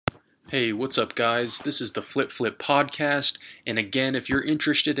Hey, what's up, guys? This is the Flip Flip Podcast. And again, if you're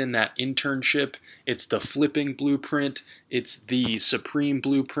interested in that internship, it's the flipping blueprint, it's the supreme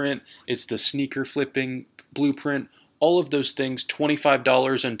blueprint, it's the sneaker flipping blueprint. All of those things,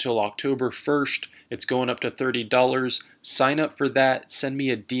 $25 until October 1st. It's going up to $30. Sign up for that. Send me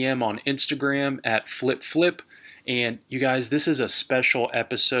a DM on Instagram at FlipFlip. And you guys, this is a special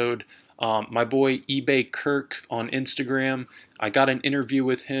episode. My boy eBay Kirk on Instagram, I got an interview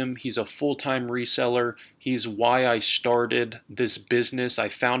with him. He's a full-time reseller. He's why I started this business. I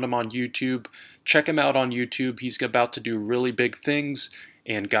found him on YouTube. Check him out on YouTube. He's about to do really big things.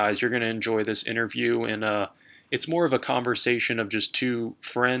 And guys, you're going to enjoy this interview. And it's more of a conversation of just two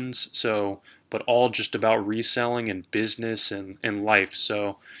friends, but all just about reselling and business and life.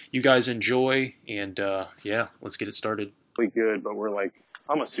 So you guys enjoy, and yeah, let's get it started. Really good, but we're like,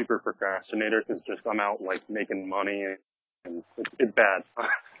 I'm a super procrastinator because just I'm out like making money and it's bad.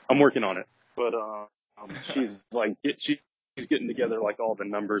 I'm working on it, but she's like she's getting together like all the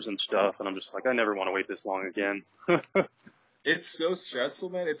numbers and stuff, and I'm just like, I never want to wait this long again. It's so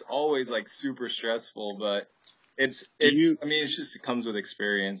stressful, man. It's always like super stressful, but I mean, it's just, it comes with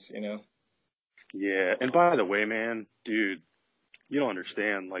experience, you know? Yeah. And by the way, man, dude, you don't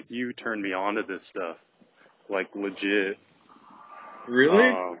understand. Like, you turned me on to this stuff, like legit.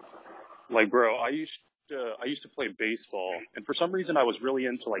 Really? Like, bro, I used to play baseball, and for some reason I was really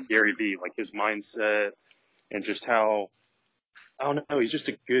into like Gary Vee, like his mindset and just how, I don't know, he's just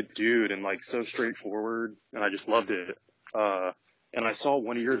a good dude and like so straightforward, and I just loved it. And I saw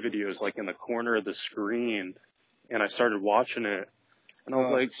one of your videos like in the corner of the screen, and I started watching it, and I was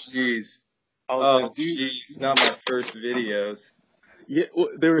like, jeez. dude, Jeez, not my first videos. yeah, well,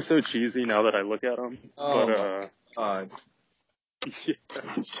 they were so cheesy now that I look at them. Oh, But God. yeah.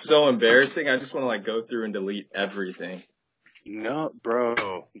 It's so embarrassing. I just want to like go through and delete everything. No,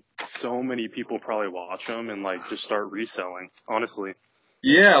 bro, so many people probably watch them and like just start reselling, honestly.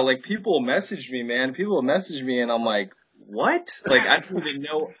 Yeah, like people message me, man. People message me and I'm like, what? Like, I don't even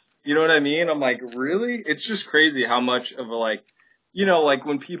know. You know what I mean? I'm like, really? It's just crazy how much of a like, you know, like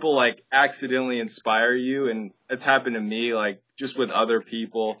when people like accidentally inspire you, and it's happened to me, like just with other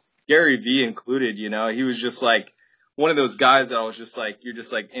people, Gary Vee included, you know, he was just like one of those guys that I was just like, you're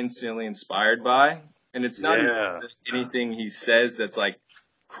just like instantly inspired by. And it's not Yeah, even anything he says that's like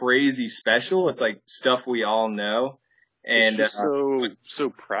crazy special. It's like stuff we all know. it's And, just so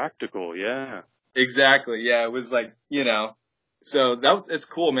practical. Yeah. exactly. Yeah. It was like, you know, so it's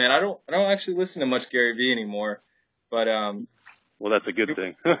cool, man. I don't actually listen to much Gary Vee anymore, but, Well, that's a good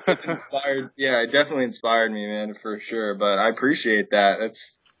thing. it inspired, yeah, it definitely inspired me, man, for sure. But I appreciate that.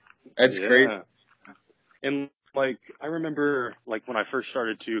 That's crazy. Yeah. And like, I remember like when I first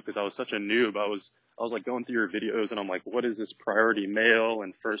started too, because I was such a noob, I was like going through your videos and I'm like, what is this priority mail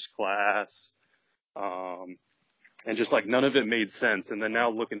and first class? And just like none of it made sense. And then now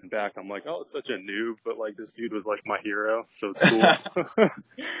looking back, I'm like, oh, such a noob, but like this dude was like my hero. So it's cool.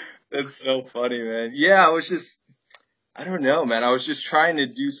 That's so funny, man. Yeah, I don't know, man. I was just trying to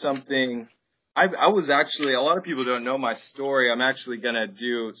do something. I was actually, a lot of people don't know my story. I'm actually gonna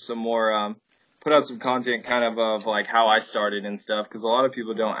do some more, put out some content kind of like how I started and stuff, because a lot of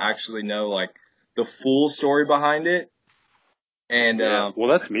people don't actually know like the full story behind it. And, Yeah. Well,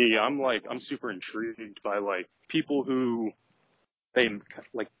 that's me. I'm super intrigued by like people who they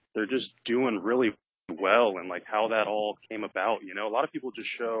like, they're just doing really well and like how that all came about. You know, a lot of people just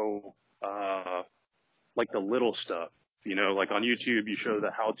show, like the little stuff, you know, like on YouTube, you show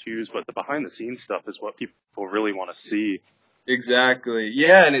the how to's, but the behind the scenes stuff is what people really want to see. exactly.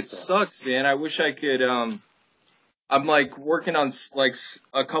 Yeah, and it So, sucks, man. I wish I could, I'm like working on like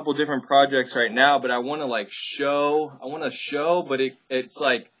a couple different projects right now, but I want to show, but it's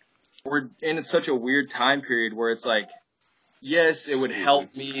like we're in such a weird time period where it's like, yes, it would mhm.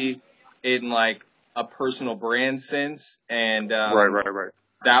 help me in like a personal brand sense, and Right.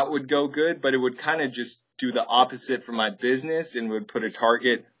 that would go good, but it would kind of just do the opposite for my business and would put a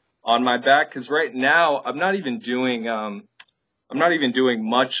target on my back. Because right now I'm not even doing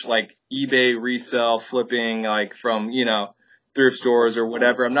much like eBay resale, flipping like from, you know, thrift stores or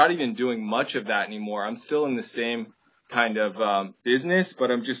whatever. I'm not even doing much of that anymore. I'm still in the same kind of business, but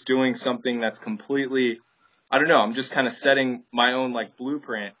I'm just doing something that's completely, I don't know, I'm just kind of setting my own like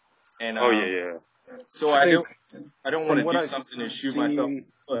blueprint. And Oh yeah. so I think I don't want from to what do I've something and shoot myself in seen,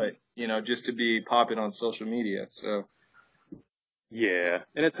 the foot, you know, just to be popping on social media. So yeah,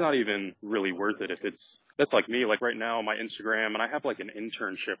 and it's not even really worth it if that's like me, like right now on my Instagram, and I have like an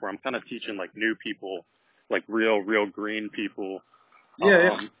internship where I'm kind of teaching like new people, like real green people.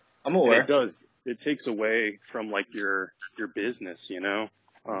 yeah, Um, I'm and aware. it takes away from like your business, you know?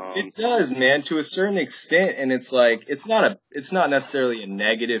 It does, man, to a certain extent, and it's like it's not necessarily a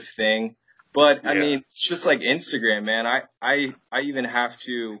negative thing, but I Yeah. mean, it's just like Instagram, man. I even have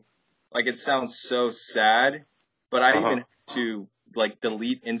to, like, it sounds so sad, but I even have to like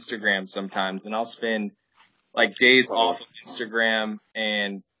delete Instagram sometimes, and I'll spend like days off of Instagram,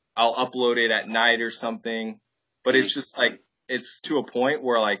 and I'll upload it at night or something. But it's just like it's to a point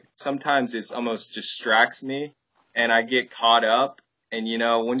where like sometimes it's almost distracts me, and I get caught up. And you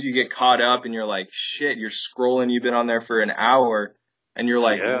know, once you get caught up and you're like, shit, you're scrolling, you've been on there for an hour, and you're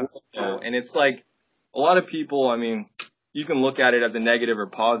like, Yeah. whoa. And it's like a lot of people. I mean, you can look at it as a negative or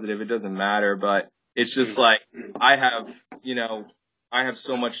positive. It doesn't matter, but it's just like I have, you know, I have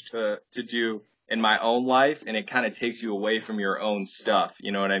so much to do in my own life, and it kind of takes you away from your own stuff.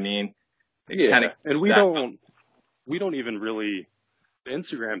 You know what I mean? And we don't even really, the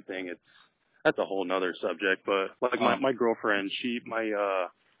Instagram thing, that's a whole nother subject, but like my girlfriend,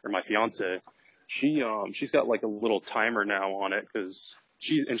 my fiance, she's got like a little timer now on it because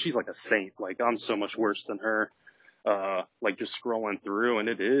she's like a saint. Like I'm so much worse than her, like just scrolling through, and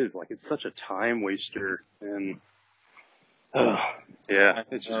it's such a time waster, and yeah,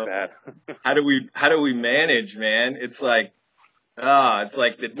 it's just bad. How do we manage, man? It's like, it's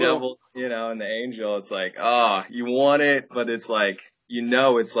like the devil, you know, and the angel. It's like, you want it, but it's like, you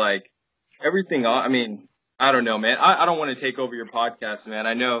know, it's like everything. I mean, I don't know, man. I don't want to take over your podcast, man.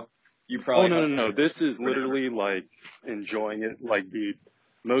 I know you probably. Oh, no. This is literally like enjoying it. Like, dude,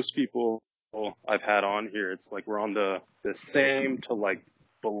 most people I've had on here, it's like we're on the same to like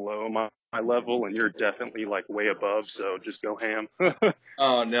below my level, and you're definitely like way above. So just go ham.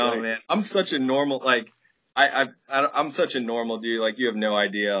 Oh no, man. I'm such a normal, like, I'm such a normal dude. Like, you have no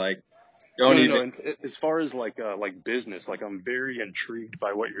idea. Like, don't even. No, as far as like business, like I'm very intrigued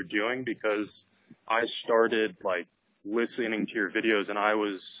by what you're doing because I started like listening to your videos, and I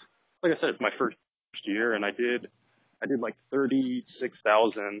was, like I said, it's my first year, and I did like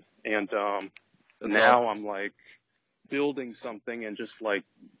 36,000, and now awesome. I'm like building something, and just like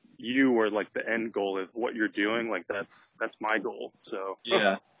you are like the end goal of what you're doing. Like that's my goal. So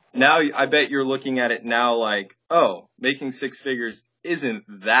yeah. Now I bet you're looking at it now like, oh, making six figures isn't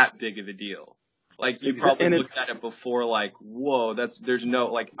that big of a deal. Like you probably looked at it before like, whoa, there's no,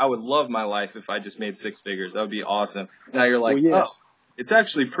 like, I would love my life if I just made six figures. That would be awesome. Now you're like, oh, it's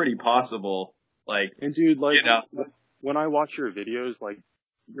actually pretty possible. Like, and dude, like, you know, when I watch your videos, like,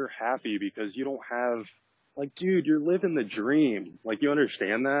 you're happy because you don't have, like, dude, you're living the dream. Like, you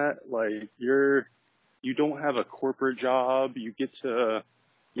understand that? Like, you don't have a corporate job. You get to,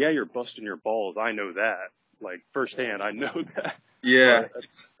 you're busting your balls. I know that. Like, firsthand, I know that. Yeah. But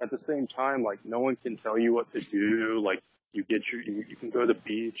at the same time, like, no one can tell you what to do. Like, you can go to the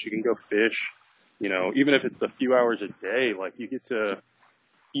beach, you can go fish, you know, even if it's a few hours a day, like, you get to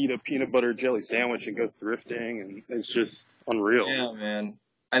eat a peanut butter jelly sandwich and go thrifting, and it's just unreal. Yeah, man.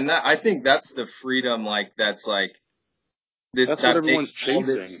 And I think that's the freedom, like, that's like, that's what everyone's makes all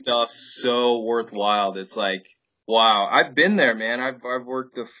chasing. this stuff so worthwhile. It's like, wow, I've been there, man. I've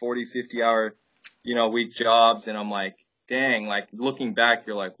worked the 40, 50 hour, you know, week jobs, and I'm like, dang, like, looking back,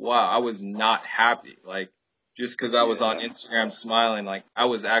 you're like, wow, I was not happy. Like, just cause I was on Instagram smiling, like, I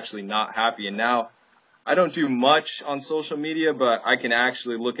was actually not happy. And now I don't do much on social media, but I can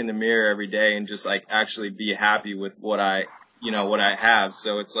actually look in the mirror every day and just like actually be happy with what I have.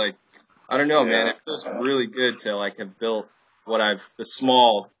 So it's like, I don't know, man, it feels really good to like have built what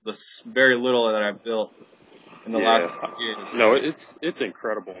the very little that I've built in the last few years. No, it's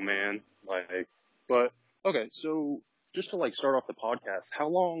incredible, man. Like, but okay, so just to like start off the podcast, how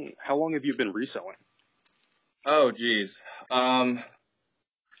long have you been reselling? Oh, geez.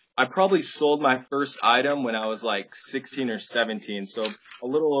 I probably sold my first item when I was like 16 or 17, so a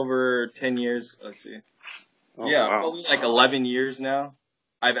little over 10 years. Let's see. Oh, wow. Probably like 11 years now.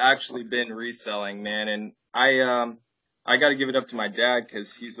 I've actually been reselling, man, and I got to give it up to my dad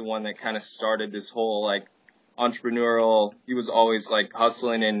because he's the one that kind of started this whole like entrepreneurial. He was always like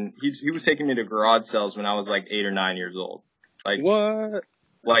hustling, and he was taking me to garage sales when I was like 8 or 9 years old. Like what?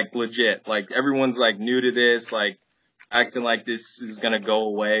 Like legit. Like everyone's like new to this, like acting like this is gonna go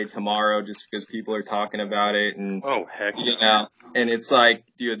away tomorrow just because people are talking about it. And oh heck, you know, and it's like,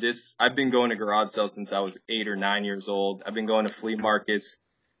 dude, I've been going to garage sales since I was 8 or 9 years old. I've been going to flea markets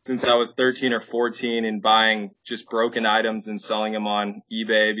since I was 13 or 14 and buying just broken items and selling them on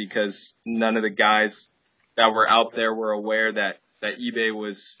eBay because none of the guys that were out there were aware that eBay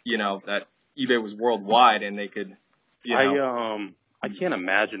was, you know, that eBay was worldwide and they could, you know. I can't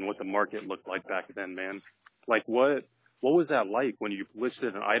imagine what the market looked like back then, man. Like what was that like when you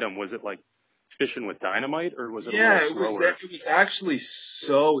listed an item? Was it like fishing with dynamite, or was it a Yeah, little slower? it was actually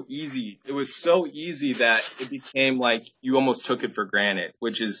so easy. It was so easy that it became like you almost took it for granted,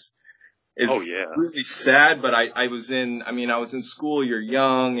 which is Oh yeah. really sad. But I was I was in school, you're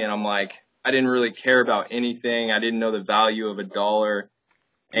young, and I'm like, I didn't really care about anything. I didn't know the value of a dollar.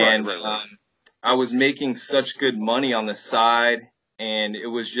 And, Right. I was making such good money on the side, and it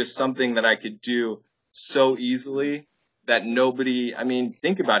was just something that I could do so easily that nobody, I mean,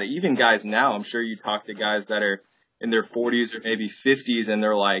 think about it. Even guys now, I'm sure you talk to guys that are in their 40s or maybe 50s, and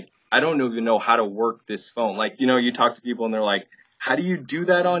they're like, I don't even know how to work this phone. Like, you talk to people and they're like, how do you do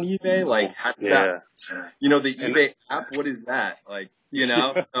that on eBay? Like, how does Yeah. that, the eBay app, what is that? Like,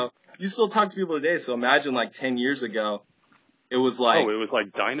 so you still talk to people today. So imagine like 10 years ago, it was like, Oh, it was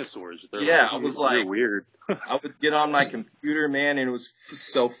like dinosaurs. They're yeah, like, I was you're like, weird. I would get on my computer, man, and it was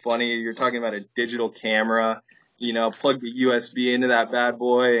so funny. You're talking about a digital camera, plug the USB into that bad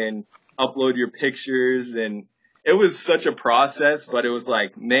boy and upload your pictures, and it was such a process, but it was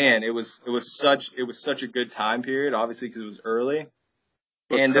like, man, it was such a good time period, obviously because it was early.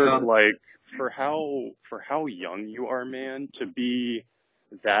 But And Kurt, like, for how young you are, man, to be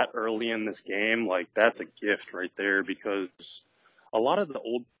that early in this game, like, that's a gift right there, because a lot of the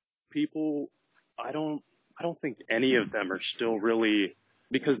old people, I don't I don't think any of them are still really,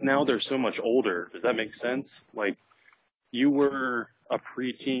 because now they're so much older. Does that make sense? Like, you were a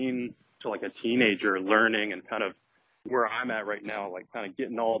preteen to like a teenager learning, and kind of where I'm at right now, like kind of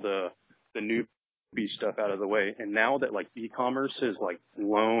getting all the newbie stuff out of the way. And now that like e-commerce is like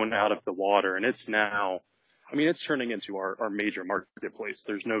blown out of the water, and it's now, I mean, it's turning into our major marketplace.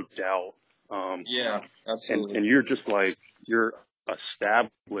 There's no doubt. yeah, absolutely. And you're just like, you're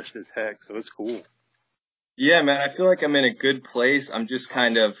established as heck. So it's cool. Yeah, man, I feel like I'm in a good place. I'm just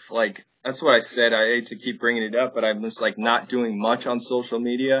kind of like, that's what I said. I hate to keep bringing it up, but I'm just like not doing much on social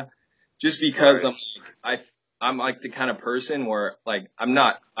media just because Right. I'm like the kind of person where like,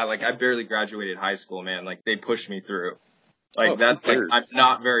 I barely graduated high school, man. Like they pushed me through. Oh, Like who that's like, cares? I'm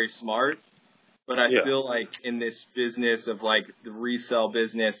not very smart, but I Yeah. feel like in this business of like the resale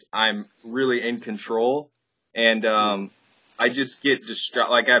business, I'm really in control. And, I just get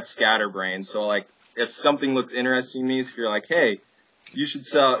like I have scatterbrain. So like if something looks interesting to me, if you're like, hey, you should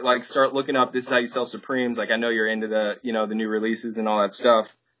start looking up, this is how you sell Supremes. Like I know you're into the new releases and all that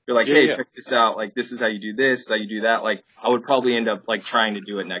stuff. You're like, hey, Yeah. check this out. Like this is how you do this, how you do that. Like I would probably end up like trying to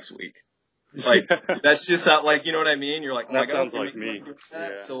do it next week. Like Yeah. that's just how, like, you know what I mean? You're like, oh my That God, sounds like me.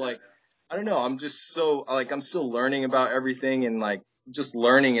 that. Yeah. So like, I don't know. I'm just so like, I'm still learning about everything, and like just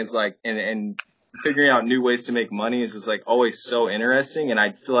learning is like, and figuring out new ways to make money is just like always so interesting. And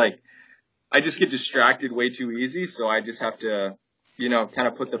I feel like I just get distracted way too easy. So I just have to, kind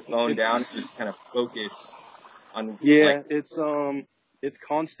of put the phone down and just kind of focus on like, Yeah, it's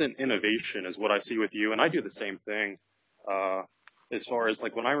constant innovation is what I see with you, and I do the same thing. Uh, as far as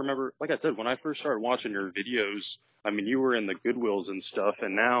like when I remember, like I said, when I first started watching your videos, I mean, you were in the Goodwills and stuff,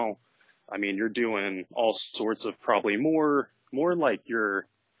 and now, I mean, you're doing all sorts of probably more like you're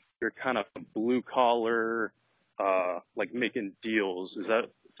kind of blue collar, like making deals. Does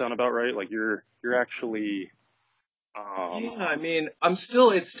that sound about right? Like you're actually, yeah, I mean, it's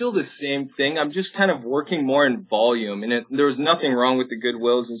still the same thing. I'm just kind of working more in volume, and there was nothing wrong with the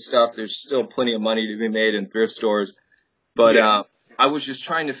Goodwills and stuff. There's still plenty of money to be made in thrift stores. But, yeah, I was just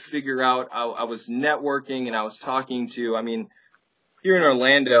trying to figure out, I was networking and I was talking to, I mean, here in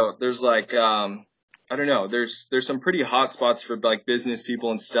Orlando, there's like, I don't know, there's some pretty hot spots for like business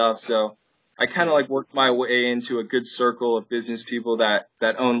people and stuff. So I kind of like worked my way into a good circle of business people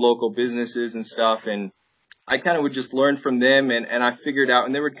that own local businesses and stuff. And I kind of would just learn from them, and I figured out,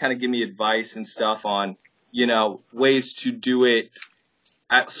 and they would kind of give me advice and stuff on, ways to do it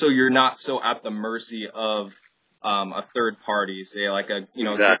so you're not so at the mercy of a third party, say like a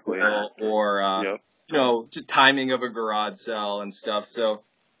exactly. Goodwill or Yep. timing of a garage sale and stuff. So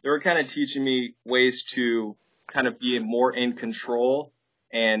they were kind of teaching me ways to kind of be more in control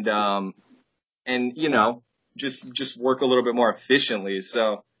and just work a little bit more efficiently.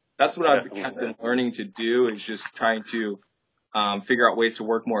 So that's what I've kind of been learning to do, is just trying to figure out ways to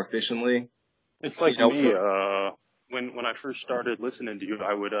work more efficiently. It's like me, when I first started listening to you,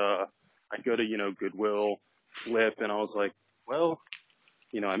 I'd go to, Goodwill, flip, and I was like, well,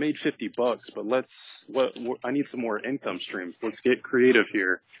 I made $50, but I need some more income streams. Let's get creative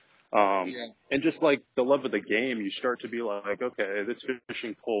here. Yeah. And just like the love of the game, you start to be like, okay, this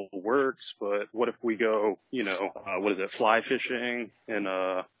fishing pole works, but what if we go, what is it, fly fishing and,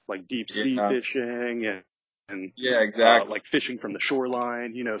 like deep sea Yeah. fishing Yeah, exactly. like fishing from the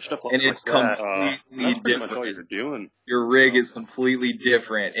shoreline, stuff like And it's that. completely That's pretty much all different. you're doing. Your rig is completely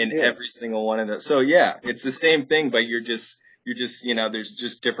different in Yeah. every single one of those. So yeah, it's the same thing, but you're just, there's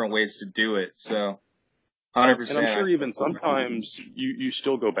just different ways to do it. So 100%. And I'm sure even sometimes you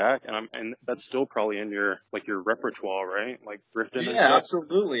still go back and that's still probably in your repertoire, right? Like drifting and Yeah, stuff.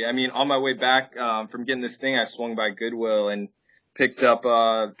 absolutely. I mean, on my way back, from getting this thing, I swung by Goodwill and picked up,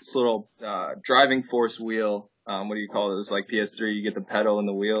 this little, driving force wheel. What do you call it? It's like PS3. You get the pedal and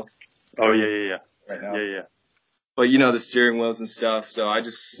the wheel. Oh yeah. Right now. Yeah. But the steering wheels and stuff. So I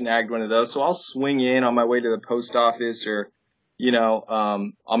just snagged one of those. So I'll swing in on my way to the post office or,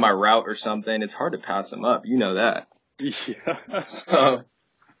 on my route or something. It's hard to pass them up. You know that. Yeah. So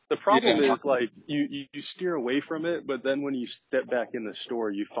The problem is like you steer away from it, but then when you step back in the store,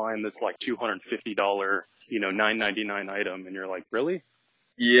 you find this like $250, $9.99 item, and you're like, really?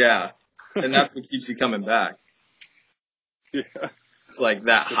 yeah. And that's what keeps you coming back. Yeah. It's like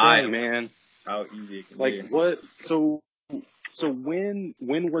that But high, dang, man. how easy it can Like be. what? So when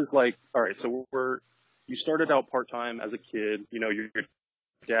was like, all right, so you started out part-time as a kid, your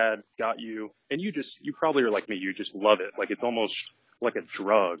dad got you, and you probably are like me, you just love it. Like it's almost like a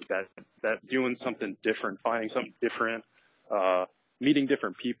drug that doing something different, finding something different, meeting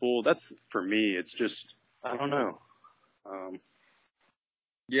different people. That's for me, it's just, I don't know.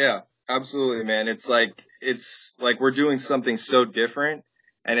 Yeah, absolutely, man. It's like we're doing something so different,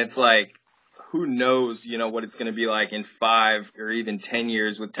 and it's like, who knows, what it's going to be like in 5 or even 10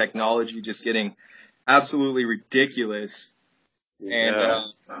 years with technology just getting absolutely ridiculous. And,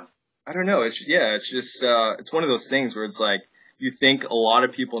 I don't know. It's just, it's one of those things where it's like, you think a lot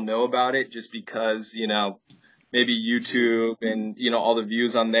of people know about it just because, maybe YouTube and, all the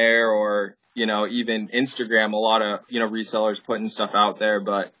views on there, or, even Instagram, a lot of, resellers putting stuff out there,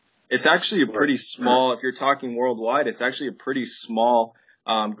 but it's actually a pretty small, if you're talking worldwide, it's actually a pretty small,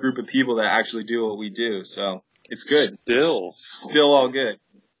 group of people that actually do what we do. So it's good. Still all good.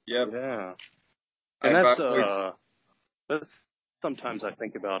 Yep. Yeah. And that's sometimes I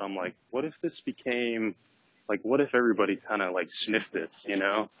think about, I'm like, what if this became, like, what if everybody kind of like sniffed this,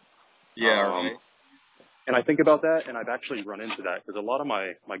 Yeah, right. And I think about that, and I've actually run into that because a lot of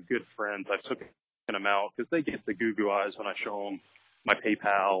my good friends, I've taken them out because they get the goo eyes when I show them my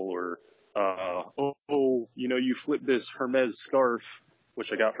PayPal or, you flip this Hermes scarf,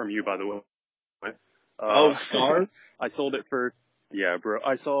 which I got from you, by the way. Scarves? I sold it for, yeah, bro.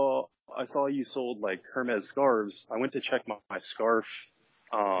 I saw you sold like Hermes scarves. I went to check my scarf,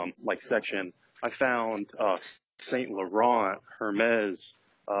 like section. I found, Saint Laurent, Hermes,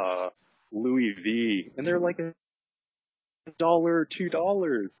 Louis V, and they're like $1,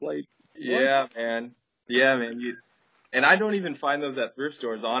 $2. Like, Yeah, man. Yeah, man. And I don't even find those at thrift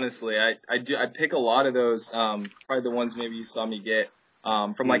stores, honestly. I pick a lot of those, probably the ones maybe you saw me get,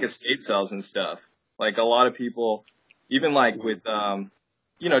 from like estate sales and stuff. Like a lot of people, even like with,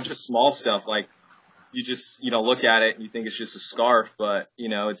 just small stuff, like you just, look at it and you think it's just a scarf, but,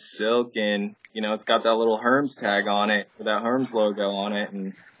 it's silk and, it's got that little Hermes tag on it, with that Hermes logo on it,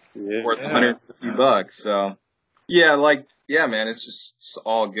 and worth $150. So yeah, man, it's just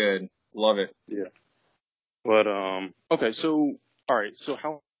all good. Love it. Yeah. But, okay. So, all right. So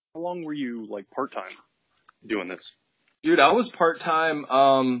how long were you like part-time doing this? Dude, I was part-time.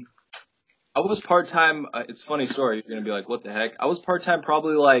 It's a funny story. You're going to be like, what the heck? I was part-time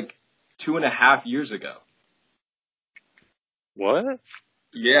probably like 2.5 years ago. What?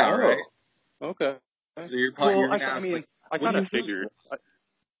 Yeah, right. Okay. So you're probably, well, I kind of figured.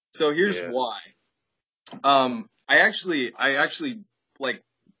 So here's why. I actually like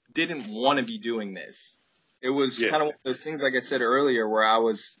didn't want to be doing this. It was kind of one of those things, like I said earlier, where it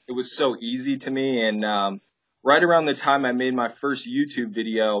was so easy to me. And, right around the time I made my first YouTube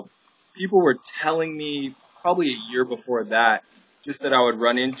video, people were telling me probably a year before that, just that I would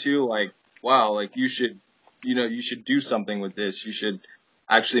run into like, wow, like you should do something with this. You should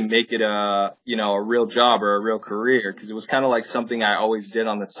actually make it a real job or a real career. Cause it was kind of like something I always did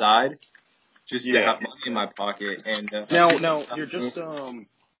on the side just to have money in my pocket. And, now you're just,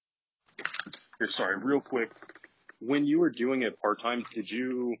 sorry, real quick. When you were doing it part-time,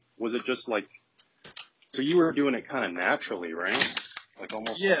 was it just like, so you were doing it kind of naturally, right? Like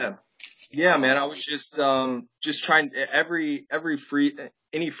almost. Yeah, man. I was just trying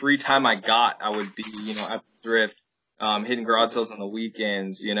any free time I got, I would be, at the thrift, hitting garage sales on the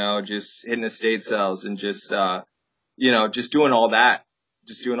weekends, just hitting estate sales and just doing all that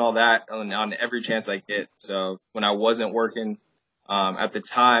on every chance I get. So when I wasn't working, at the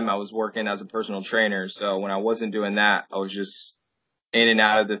time I was working as a personal trainer. So when I wasn't doing that, I was just in and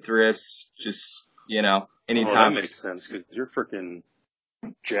out of the thrifts, just, you know, Oh, anytime. that makes sense because you're freaking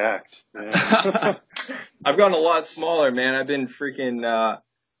jacked, man. I've gotten a lot smaller, man. I've been freaking,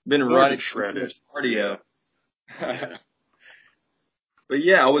 been More running than too much shredded. cardio. Yeah. But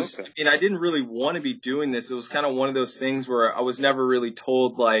yeah, Okay. I didn't really want to be doing this. It was kind of one of those things where I was never really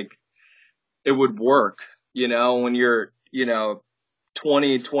told like it would work, you know, when you're, you know,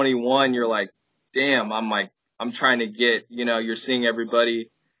 20, 21, you're like, damn, I'm trying to get, you know, you're seeing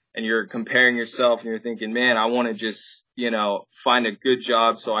everybody and you're comparing yourself and you're thinking, man, I want to just, you know, find a good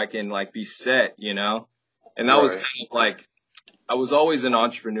job so I can like be set, you know? And that was Right. kind of like, I was always an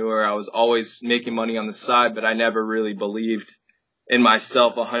entrepreneur. I was always making money on the side, but I never really believed in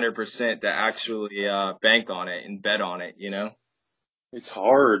myself 100% to actually, bank on it and bet on it, you know? It's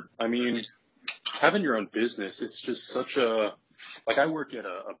hard. I mean, having your own business, it's just such a, like I work at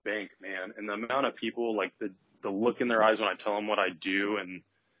a bank, man, and the amount of people, like the look in their eyes when I tell them what I do, and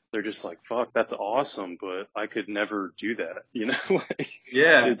they're just like, fuck, that's awesome, but I could never do that, you know? Like,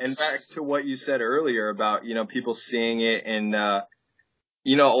 Yeah. And back it's, to what you said earlier about, you know, people seeing it and,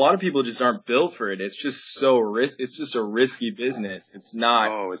 you know, a lot of people just aren't built for it. It's just it's just a risky business. It's not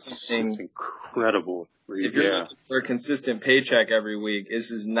oh, it's something, incredible. if you're Yeah. looking for a consistent paycheck every week,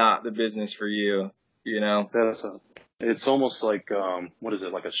 this is not the business for you, you know? It's almost like, what is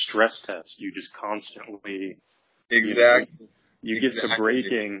it, like a stress test. You just constantly, Exactly. you get to Exactly.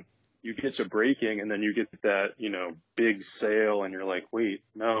 breaking and then you get that, big sale and you're like, wait,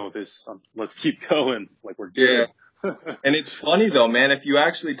 no, let's keep going. Like we're Yeah. good. And it's funny though, man, if you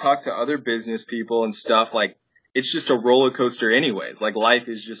actually talk to other business people and stuff, like, it's just a roller coaster anyways. Like life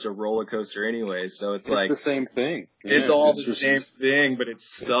is just a roller coaster anyways. So it's It's like, the same thing. it's Yeah, all it's the just, same thing, but it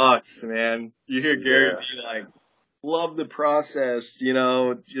sucks, man. You hear Gary yeah. be like, love the process, you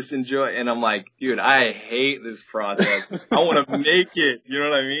know, just enjoy it. And I'm like, dude, I hate this process. I want to make it. You know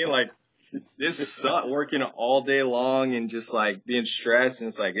what I mean? Like, this sucks. Working all day long and just like being stressed. And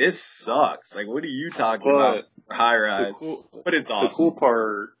it's like, this sucks. Like, what are you talking about? High The rise. cool, But it's the awesome. cool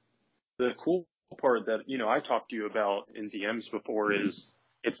part that, I talked to you about in DMs before is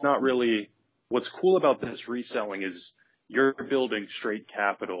it's not really, what's cool about this reselling is you're building straight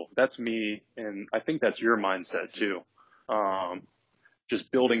capital. That's me. And I think that's your mindset too.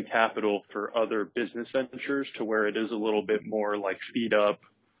 Just building capital for other business ventures to where it is a little bit more like feed up,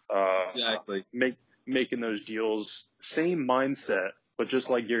 Exactly. making those deals, same mindset, but just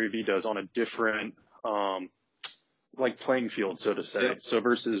like Gary Vee does on a different, like playing field, so to say. Yep. So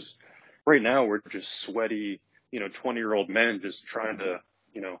versus right now, we're just sweaty, 20-year-old men just trying to,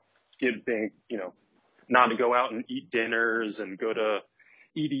 get big, not to go out and eat dinners and go to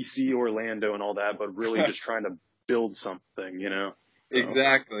EDC Orlando and all that, but really just trying to build something, So,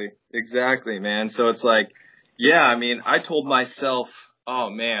 Exactly, man. So it's like, yeah, I mean, I told myself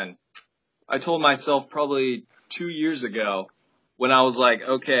probably 2 years ago when I was like,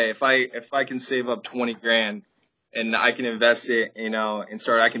 okay, if I can save up 20 grand and I can invest it,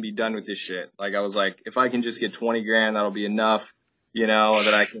 I can be done with this shit. Like I was like, if I can just get 20 grand, that'll be enough,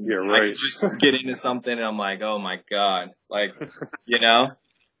 that I can, yeah, I right. can just get into something. And I'm like, oh my God, like,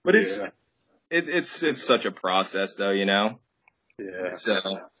 but Yeah. it's such a process though, Yeah. So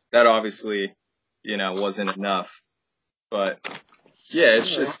that obviously, wasn't enough, but yeah,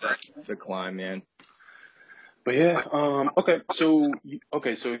 it's just the climb, man. But yeah, okay. So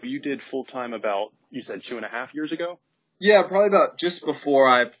you did full time about, you said 2.5 years ago? Yeah, probably about just before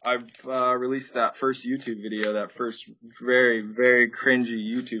I've released that first YouTube video, that first very, very cringy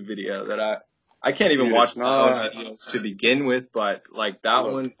YouTube video that I can't even Dude, watch it's my own videos to begin with, but like that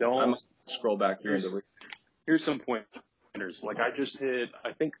Look, one, I might scroll back here. Here's some pointers. Like I just hit,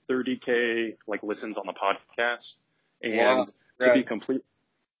 I think 30K like listens on the podcast, and Wow. to be complete,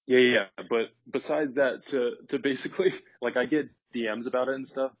 yeah. But besides that, to basically, like I get DMs about it and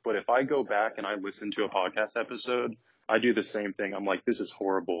stuff. But if I go back and I listen to a podcast episode, I do the same thing. I'm like, this is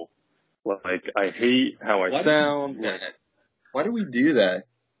horrible. Like I hate how I sound. Like Why do we do that?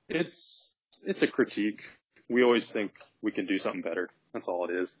 it's a critique. We always think we can do something better. That's all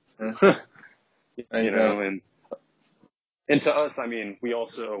it is. And to us, I mean, we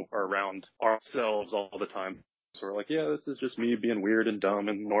also are around ourselves all the time. So we're like, yeah, this is just me being weird and dumb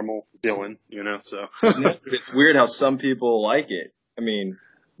and normal Dylan, so. It's weird how some people like it. I mean,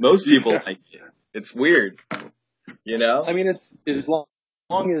 most people like it. It's weird, I mean, it's as long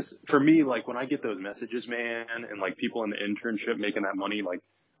as, for me, like when I get those messages, man, and like people in the internship making that money, like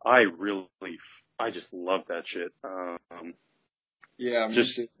I just love that shit. Yeah,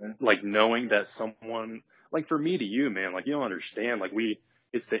 just like knowing that someone, like for me to you, man, like you don't understand, like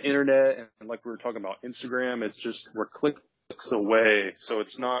it's the internet and like we were talking about Instagram, it's just, we're clicks away. So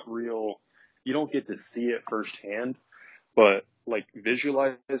it's not real. you don't get to see it firsthand, but like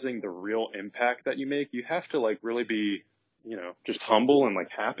visualizing the real impact that you make, you have to like really be, just humble and like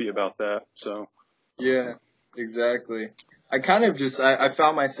happy about that. So Yeah, exactly. I kind of just, I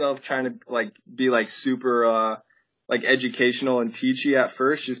found myself trying to like be like super, like educational and teachy at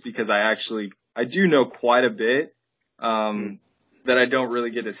first, just because I do know quite a bit, that I don't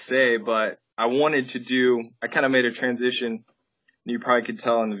really get to say, but I kind of made a transition. You probably could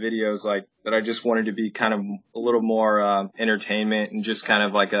tell in the videos, like, that I just wanted to be kind of a little more, entertainment and just kind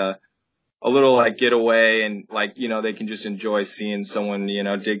of like a little like getaway, and like, they can just enjoy seeing someone,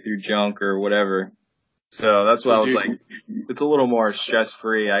 dig through junk or whatever. So that's why I was like, it's a little more stress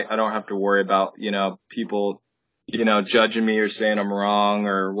free. I don't have to worry about, people, judging me or saying I'm wrong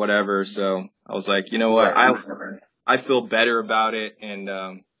or whatever. So I was like, you know what? I feel better about it.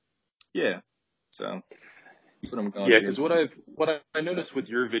 And, yeah, so that's what I'm going yeah, to because do. what I noticed with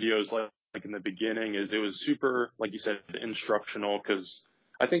your videos, like in the beginning, is it was super, like you said, instructional. Because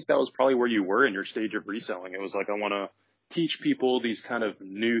I think that was probably where you were in your stage of reselling. It was like, I want to teach people these kind of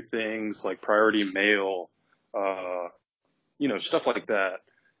new things, like priority mail, stuff like that.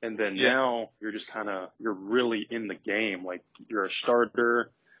 And then Yeah. now you're just you're really in the game. Like, you're a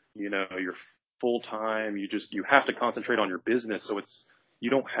starter, you're full time. You have to concentrate on your business. So you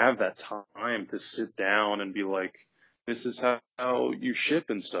don't have that time to sit down and be like, this is how you ship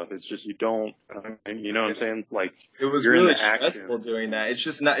and stuff. It's just, you don't, you know what I'm saying? Like, It was you're in really the action. stressful doing that. It's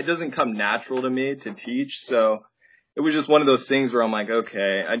just it doesn't come natural to me to teach. So it was just one of those things where I'm like,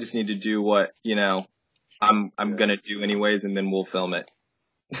 okay, I just need to do what, I'm going to do anyways, and then we'll film it.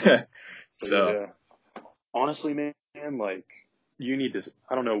 So Yeah. Honestly, man, like,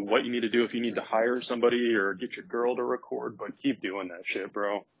 I don't know what you need to do, if you need to hire somebody or get your girl to record, but keep doing that shit,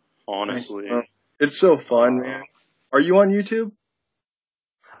 bro. Honestly. It's so fun, man. Are you on YouTube?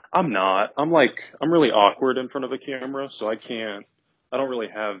 I'm not. I'm really awkward in front of a camera, so I don't really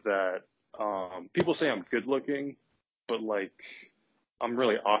have that. People say I'm good looking, but like, I'm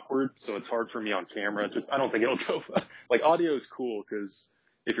really awkward, so it's hard for me on camera. I don't think it'll go. Like, audio is cool, because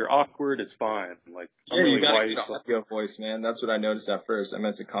if you're awkward, it's fine. Like, I'm Yeah, really you gotta white. get an audio voice, man. That's what I noticed at first. I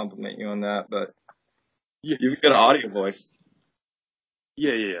meant to compliment you on that, but Yeah. you've got an audio voice.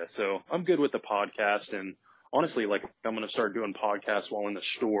 Yeah. So I'm good with the podcast, and honestly, like, I'm going to start doing podcasts while in the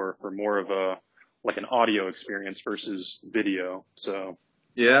store for more of an audio experience versus video. So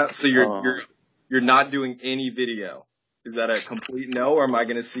Yeah. So you're not doing any video. Is that a complete no, or am I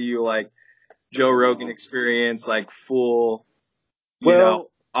going to see you like Joe Rogan experience, like full,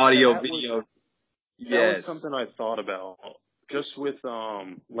 audio, video? That was something I thought about, just with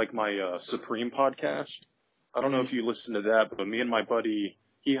like my Supreme podcast. I don't know if you listen to that, but me and my buddy,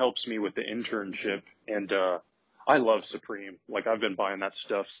 he helps me with the internship, and I love Supreme. Like, I've been buying that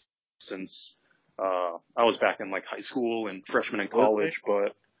stuff since I was back in like high school and freshman in college,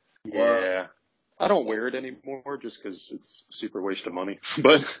 but yeah, I don't wear it anymore just because it's a super waste of money.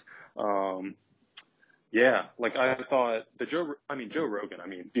 But yeah, like, I thought Joe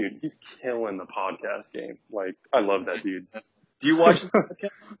Rogan, dude, he's killing the podcast game. Like, I love that dude. Do you watch the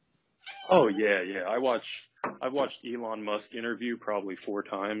podcast? Oh yeah. I've watched Elon Musk interview probably 4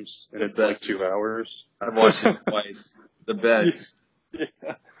 times, and it's like 2 hours. I've watched it twice. The best.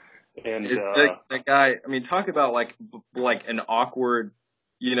 Yeah. And that guy, talk about like an awkward,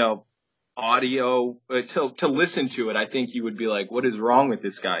 audio, to listen to it. I think you would be like, what is wrong with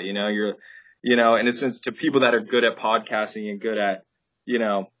this guy? And it's to people that are good at podcasting and good at,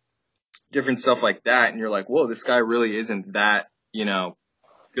 different stuff like that. And you're like, whoa, this guy really isn't that,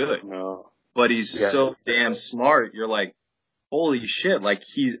 good. No. But he's so damn smart. You're like, holy shit. Like,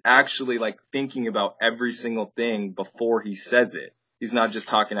 he's actually like thinking about every single thing before he says it. He's not just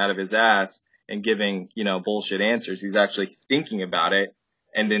talking out of his ass and giving, bullshit answers. He's actually thinking about it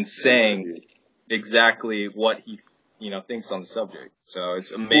and then saying exactly what he, thinks on the subject. So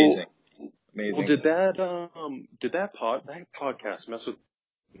it's amazing. Amazing. Well, did that podcast mess with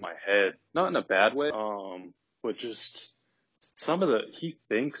my head? Not in a bad way, but just he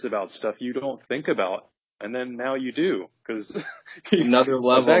thinks about stuff you don't think about, and then now you do, because another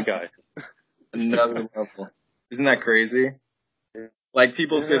level. That guy. Another level. Isn't that crazy? Like,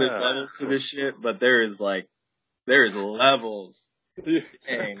 people say there's levels to this shit, but there is levels.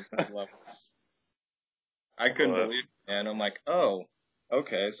 Dang, levels. I couldn't believe it, man. I'm like, oh,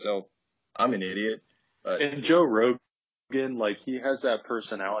 okay, so I'm an idiot. But. And Joe Rogan, like, he has that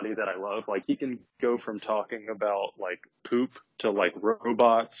personality that I love. Like, he can go from talking about like poop to like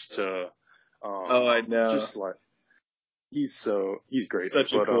robots to I know. Just like, he's great.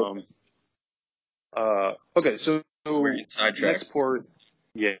 Such a cool. Okay, so we're sidetracked. Next part,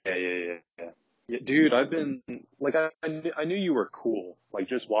 Yeah, yeah, yeah, yeah. Yeah, dude, I've been like I knew you were cool. Like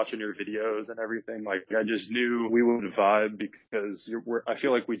just watching your videos and everything. Like I just knew we would vibe because I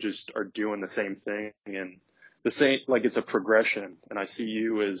feel like we just are doing the same thing and the same. Like it's a progression. And I see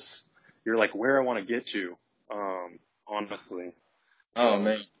you as you're like where I want to get to. Honestly. Oh So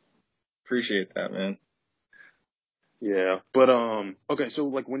man, appreciate that, man. yeah, but okay. So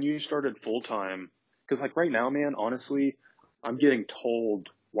like when you started full time, because like right now, man, honestly, I'm getting told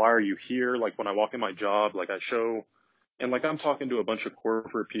why are you here? Like when I walk in my job, like I show. And like I'm talking to a bunch of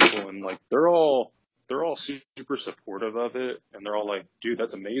corporate people and like they're all super supportive of it and they're all like, dude,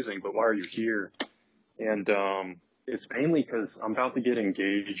 that's amazing, but why are you here? And it's mainly because I'm about to get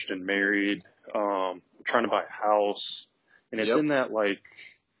engaged and married. I'm trying to buy a house, and Yep.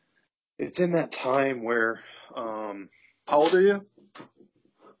 it's in that time where How old are you?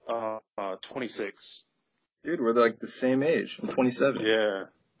 26. Dude, we're like the same age. I'm 27. Yeah,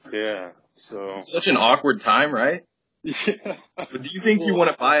 yeah. So It's such an awkward time, right? yeah. But do you think you Well,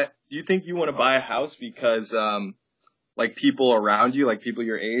 want to buy? Do you think you want to buy a house because like people around you, like people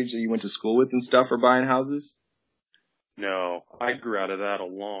your age that you went to school with and stuff, are buying houses? no, I grew out of that a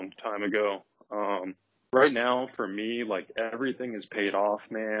long time ago. Right now, for me, like everything is paid off,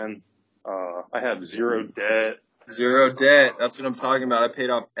 man. I have zero debt. Zero debt. That's what I'm talking about. I paid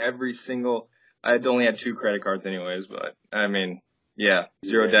off every single. I had only had 2 credit cards anyways, but I mean, yeah,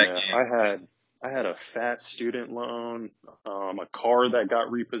 zero debt Yeah, game. I had a fat student loan, a car that got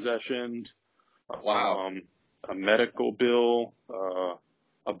repossessioned, Wow, um, a medical bill.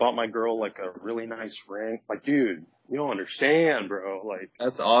 I bought my girl like a really nice ring. Like, dude, you don't understand, bro. Like,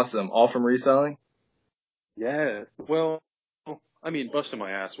 that's awesome. All from reselling. yeah. Well, I mean, busting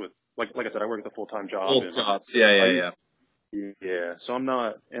my ass with like I said, I work at a full time job, Old and jobs. Yeah, yeah, I yeah. yeah. So I'm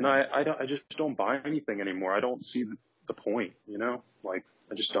not, and I just don't buy anything anymore. I don't see the point, you know. Like,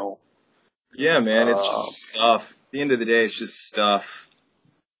 I just don't. Yeah, man. It's Uh, just stuff. At the end of the day, it's just stuff.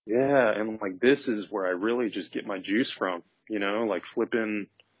 yeah, and like this is where I really just get my juice from, you know, like flipping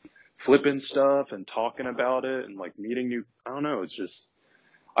stuff and talking about it and like meeting new. I don't know. It's just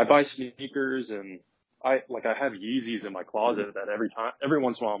I buy sneakers and I have Yeezys in my closet that every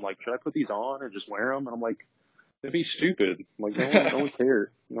once in a while I'm like, should I put these on or just wear them? And I'm like, it'd be stupid. Like no one cares.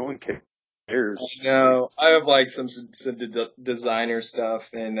 No one I cares. Like, know. I have like some designer stuff,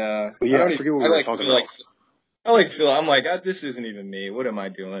 and but I yeah, don't I even. forget what I we were like talking feel like about. I like feel. I'm like, this isn't even me. What am I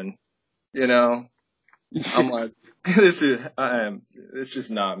doing? You know. I'm like, this is. It's just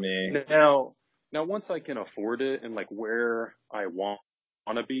not me. Now, now once I can afford it and like where I want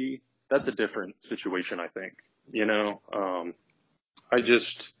to be, that's a different situation, I think. You know, I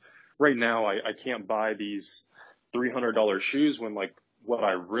just right now I can't buy these $300 shoes when like what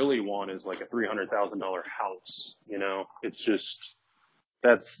I really want is like a $300,000 house. You know, it's just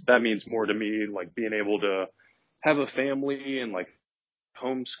that means more to me. Like being able to have a family and like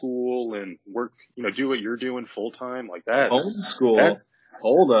homeschool and work, you know, do what you're doing full time. Like Homeschool. that's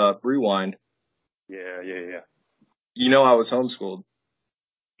Hold up. Rewind. yeah, yeah, yeah. You know, I was homeschooled.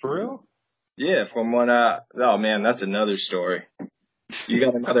 For real? Yeah, from when. Oh man, that's another story. You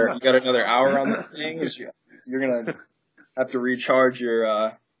got another hour on this thing. You're gonna have to recharge your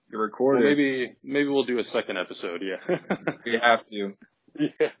Well, recorder. maybe we'll do a second episode. Yeah. You have to.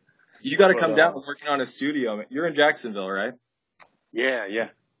 Yeah. You got to But come down. I'm working on a studio. You're in Jacksonville, right? yeah, yeah.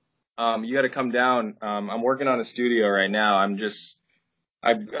 You got to come down. I'm working on a studio right now.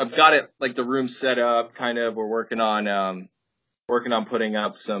 I've got it like the room set up. Kind of. We're working on putting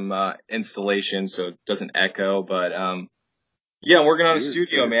up some installation so it doesn't echo. But yeah, I'm working on a Dude,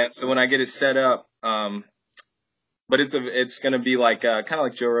 studio, man. So when I get it set up, but it's gonna be like kind of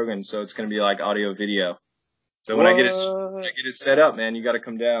like Joe Rogan. So it's gonna be like audio video. So when I what? get it set up, man, you got to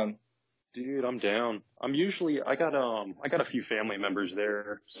come down. Dude, I'm down. I got a few family members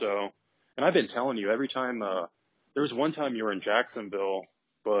there. So, and I've been telling you every time. There was one time you were in Jacksonville,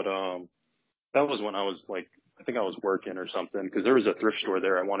 but that was when I was like, I think I was working or something because there was a thrift store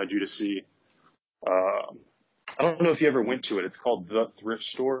there I wanted you to see. Um, I don't know if you ever went to it. It's called The Thrift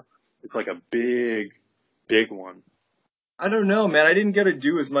Store. It's like a big one. I don't know, man. I didn't get to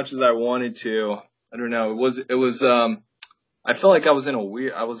do as much as I wanted to. I don't know. It was I felt like I was in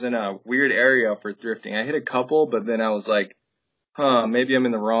a weird area for thrifting. I hit a couple, but then I was like, maybe I'm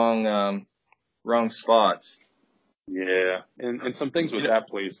in the wrong spots. Yeah. And some things with that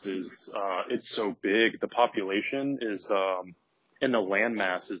place is, it's so big. The population is, and the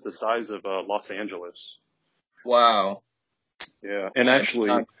landmass is the size of, Los Angeles. Wow. Yeah. And I did actually,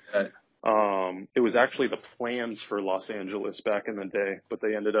 not know that. it was actually the plans for Los Angeles back in the day, but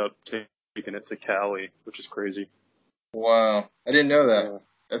they ended up taking it to Cali, which is crazy. Wow. I didn't know that. Yeah.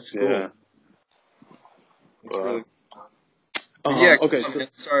 That's cool. Yeah. That's really But yeah, Okay. So,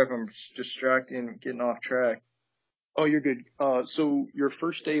 sorry if I'm distracting, getting off track. oh, you're good. So your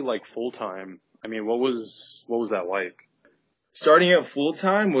first day, like full time. I mean, what was that like? Starting at full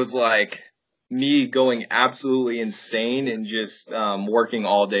time was like me going absolutely insane and just working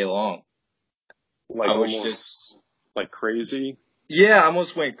all day long. Like I was almost just like crazy. I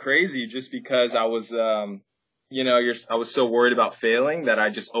almost went crazy just because I was I was so worried about failing that I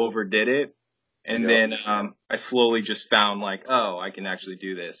just overdid it. And Yeah. then I slowly just found like, oh, I can actually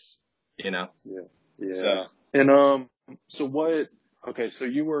do this, you know. Yeah. Yeah. So And so what? Okay, so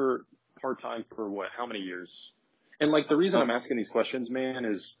you were part time for what? How many years? And like the reason I'm asking these questions, man,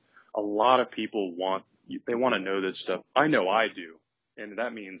 is a lot of people want to know this stuff. I know I do, and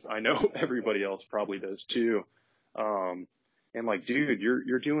that means I know everybody else probably does too. And like, dude,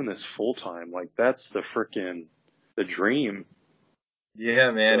 you're doing this full time. Like that's the dream. yeah,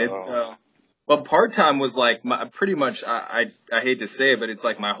 man, it's So well, part time was like pretty much. I hate to say it, but it's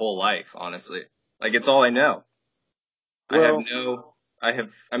like my whole life, honestly. Like it's all I know. well,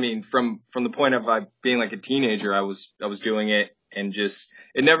 I mean, from the point of being like a teenager, I was doing it and just,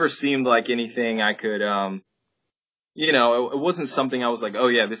 it never seemed like anything I could, it wasn't something I was like, oh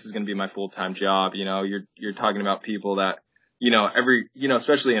yeah, this is going to be my full-time job. You know, you're talking about people that,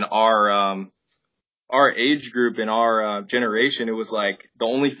 especially in our age group, in our generation, it was like the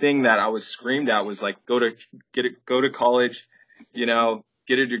only thing that I was screamed at was like, go to college, get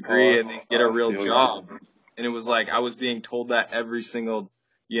a degree and then get a real job. And it was like I was being told that every single,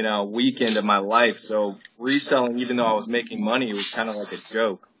 weekend of my life. So reselling, even though I was making money, it was kind of like a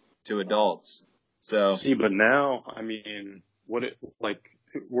joke to adults. So see, but now, I mean,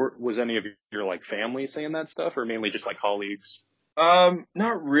 was any of your like family saying that stuff, or mainly just like colleagues?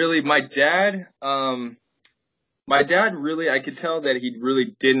 not really. My dad really, I could tell that he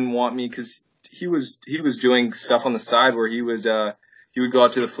really didn't want me because he was doing stuff on the side where he would go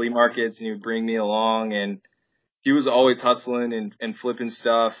out to the flea markets and he would bring me along, and he was always hustling and flipping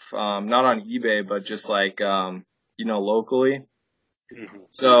stuff, not on eBay, but just like, locally. Mm-hmm.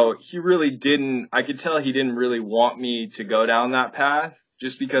 So he really didn't, I could tell he didn't really want me to go down that path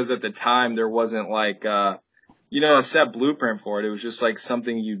just because at the time there wasn't like, a set blueprint for it. It was just like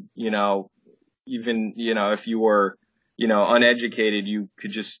something even, if you were, uneducated, you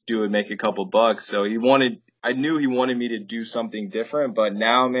could just do it, make a couple bucks. So I knew he wanted me to do something different, but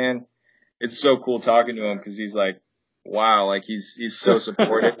now, man, it's so cool talking to him because he's like, wow, like he's so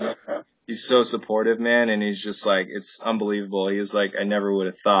supportive. He's so supportive, man. And he's just like, it's unbelievable. He's like, I never would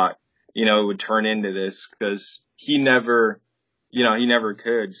have thought, it would turn into this because he never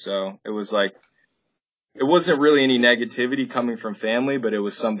could. So it was like, it wasn't really any negativity coming from family, but it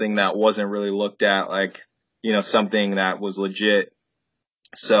was something that wasn't really looked at like, something that was legit.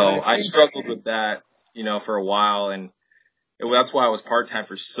 So I struggled with that, for a while, and that's why I was part-time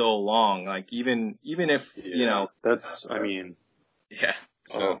for so long. Like even if, That's, I mean, yeah.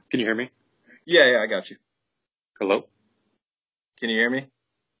 So can you hear me? yeah, I got you. Hello? Can you hear me?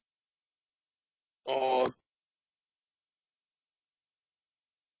 Oh,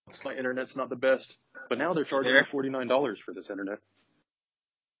 my internet's not the best, but now they're charging me $49 for this internet.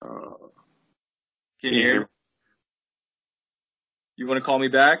 Can you hear me? You want to call me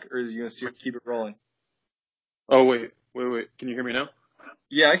back, or is you going to keep it rolling? Oh, wait. Can you hear me now?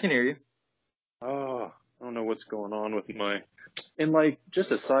 Yeah, I can hear you. Oh, I don't know what's going on with and like,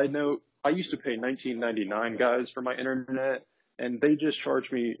 just a side note, I used to pay $19.99, guys, for my internet, and they just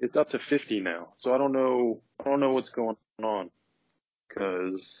charge me, it's up to $50 now. So I don't know what's going on,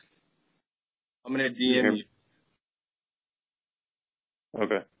 cause I'm going to DM you.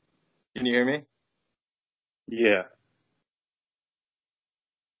 Okay. Can you hear me? Yeah.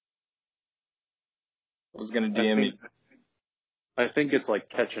 I was going to DM you. I think it's like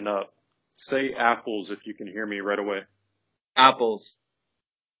catching up. Say apples if you can hear me right away. Apples.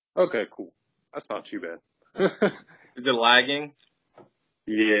 Okay, cool. That's not too bad. Is it lagging?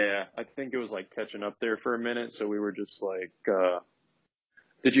 Yeah, I think it was like catching up there for a minute, so we were just like,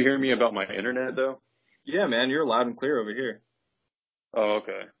 did you hear me about my internet though? Yeah, man, you're loud and clear over here. Oh,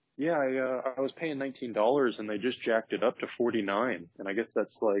 okay. Yeah, I was paying $19 and they just jacked it up to $49, and I guess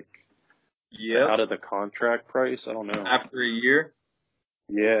that's like out of the contract price. I don't know. After a year?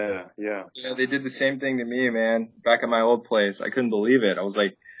 Yeah. Yeah, they did the same thing to me, man. Back at my old place, I couldn't believe it. I was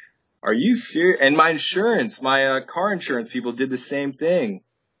like, are you serious? And my insurance, my car insurance people did the same thing.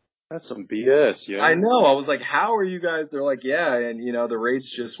 That's some BS, yeah. I know. I was like, how are you guys? They're like, yeah. And, the rates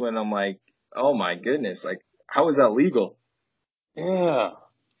just went. I'm like, oh, my goodness. Like, how is that legal? Yeah.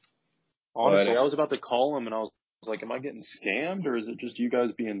 Honestly, I was about to call them and I was like, am I getting scammed, or is it just you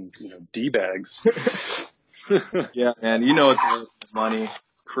guys being, D-bags? Yeah, man. You know it's worth money. It's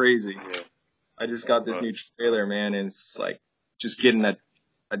crazy. Yeah. I just got this new trailer, man, and it's like just getting a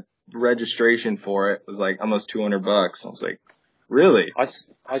registration for it was like almost $200. I was like, really?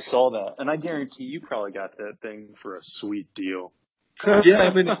 I saw that, and I guarantee you probably got that thing for a sweet deal. Yeah,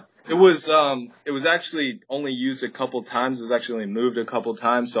 but it was actually only used a couple times. It was actually only moved a couple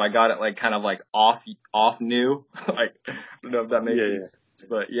times, so I got it like kind of like off new. Like, I don't know if that makes sense,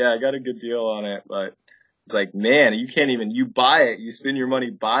 but yeah, I got a good deal on it. But it's like, man, you buy it, you spend your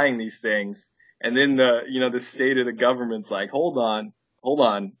money buying these things, and then the state of the government's like, hold on,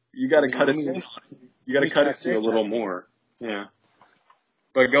 you got to cut us in. You got to cut us in a little more. Yeah.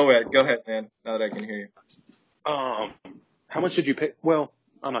 But go ahead, man. Now that I can hear you. How much did you pay? Well,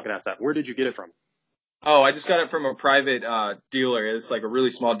 I'm not gonna ask that. Where did you get it from? Oh, I just got it from a private dealer. It's like a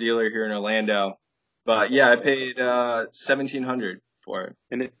really small dealer here in Orlando. But yeah, I paid $1,700 for it.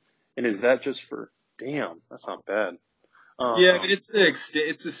 And is that just for? Damn, that's not bad. Yeah, I mean,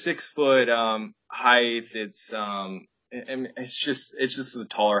 it's a 6 foot height. It's it's just the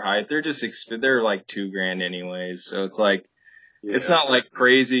taller height. They're like $2,000 anyways. So it's like it's not like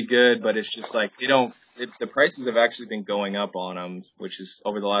crazy good, but it's just like the prices have actually been going up on them, which is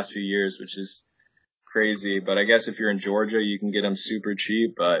over the last few years, which is crazy. But I guess if you're in Georgia, you can get them super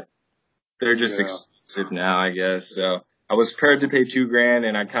cheap, but they're just expensive now, I guess. So I was prepared to pay $2,000,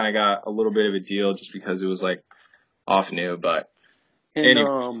 and I kind of got a little bit of a deal just because it was like off new. But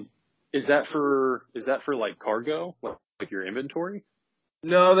and is that for like cargo, like your inventory?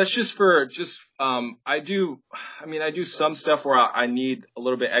 No, that's just I do some stuff where I need a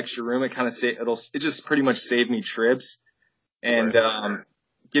little bit extra room. It kind of it just pretty much save me trips and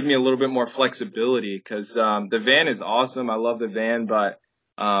give me a little bit more flexibility, because the van is awesome. I love the van, but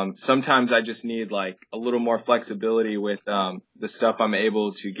sometimes I just need like a little more flexibility with the stuff I'm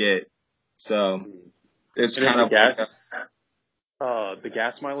able to get. So it's kind of the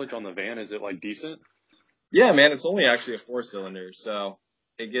gas mileage on the van, is it like decent? Yeah, man, it's only actually a 4-cylinder, so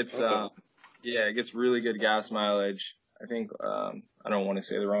it gets it gets really good gas mileage. I think I don't want to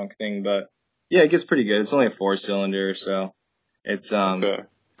say the wrong thing, but yeah, it gets pretty good. It's only a 4-cylinder, so it's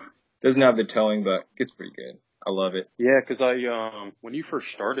doesn't have the towing, but it gets pretty good. I love it. Yeah, because when you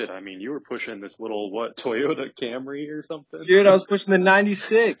first started, I mean, you were pushing this little Toyota Camry or something. Dude, I was pushing the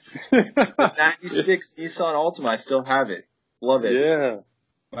 96, the 96 Nissan Altima. I still have it. Love it. Yeah,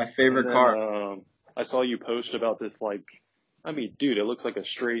 my favorite car. I saw you post about this, like, I mean, dude, it looks like a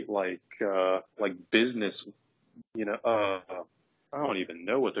straight, like business, I don't even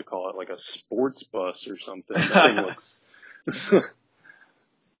know what to call it, like a sports bus or something. That thing looks.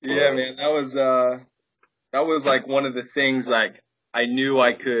 Yeah, man, that was like one of the things, like, I knew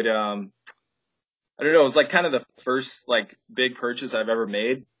I could, I don't know, it was like kind of the first, like, big purchase I've ever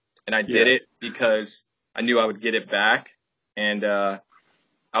made. And I did it because I knew I would get it back. And,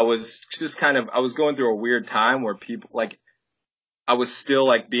 I was going through a weird time where people, like, I was still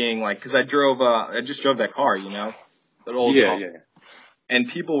like being like, cause I just drove that car, that old car. Yeah. And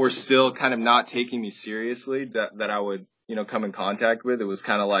people were still kind of not taking me seriously that I would, come in contact with. It was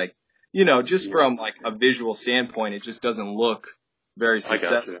kind of like, just from like a visual standpoint, it just doesn't look very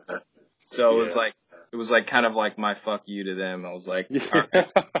successful. So it was like kind of like my fuck you to them. I was like, right.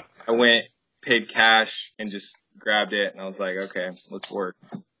 I went, paid cash, and just grabbed it, and I was like, okay, let's work.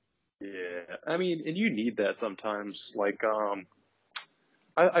 Yeah, I mean, and you need that sometimes. Like,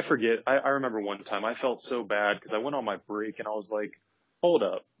 I forget. I remember one time I felt so bad because I went on my break and I was like, hold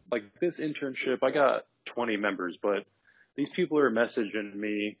up, like this internship, I got 20 members, but these people are messaging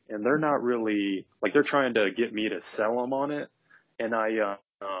me and they're not really, like, they're trying to get me to sell them on it. And I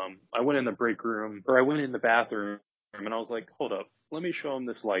went in the break room, or I went in the bathroom, and I was like, hold up, let me show them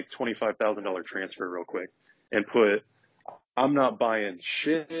this like $25,000 transfer real quick and put, I'm not buying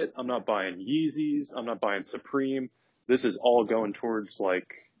shit. I'm not buying Yeezys. I'm not buying Supreme. This is all going towards like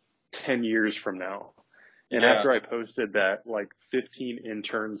 10 years from now. And after I posted that, like 15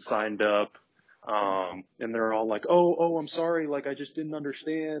 interns signed up. And they're all like, oh, I'm sorry. Like, I just didn't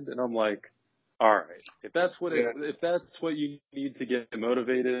understand. And I'm like, all right, if that's what you need to get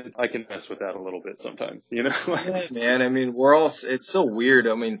motivated, I can mess with that a little bit sometimes, Yeah, man. I mean, it's so weird.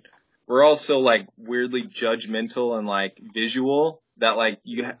 I mean, we're all so like weirdly judgmental and like visual that like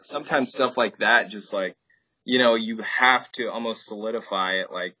sometimes stuff like that just like, you have to almost solidify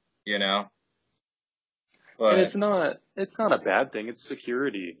it, like, But and it's not a bad thing. It's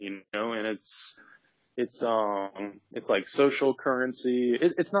security, and it's like social currency.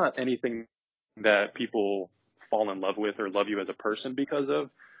 It's not anything that people fall in love with or love you as a person because of,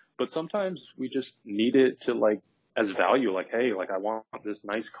 but sometimes we just need it to like as value. Like, hey, like I want this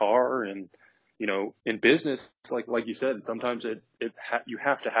nice car, and in business, like you said, sometimes you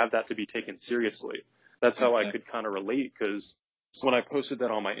have to have that to be taken seriously. That's how I could kind of relate, because when I posted that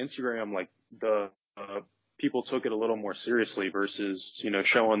on my Instagram, like the people took it a little more seriously versus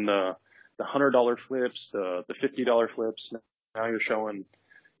showing the $100 flips, the $50 flips. Now you're showing,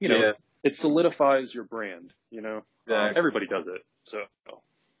 it solidifies your brand. Exactly. Everybody does it, so.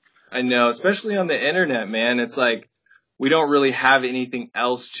 I know, especially on the internet, man. It's like we don't really have anything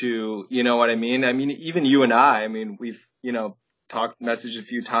else to, you know what I mean? I mean, even you and I mean, we've, messaged a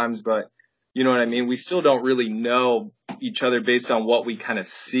few times, but you know what I mean? We still don't really know each other based on what we kind of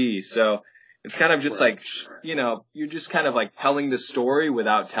see. So it's kind of just like, you're just kind of like telling the story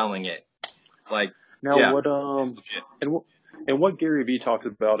without telling it. Like, now yeah, what, and what Gary Vee talks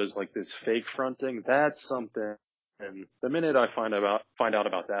about is like this fake fronting. That's something. And the minute I find out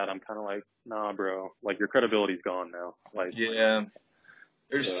about that, I'm kind of like, nah, bro, like your credibility's gone now. Like, yeah,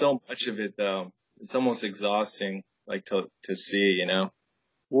 there's so much of it though. It's almost exhausting, like to see,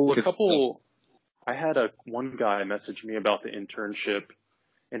 Well, I had one guy message me about the internship,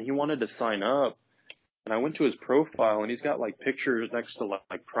 and he wanted to sign up, and I went to his profile, and he's got like pictures next to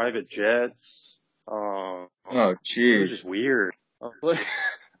like private jets. Oh, It jeez. was just weird. I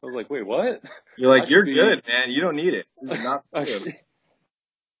was like, wait, what? You're like, you're good, man. You don't need it. This is not good.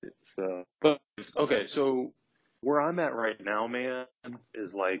 But okay, so where I'm at right now, man,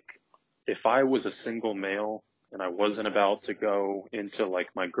 is like, if I was a single male and I wasn't about to go into like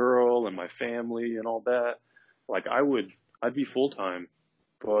my girl and my family and all that, like I'd be full time,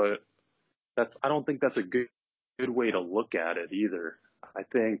 but I don't think that's a good way to look at it either. I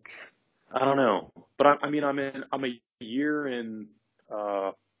think, I don't know, but I'm a year and,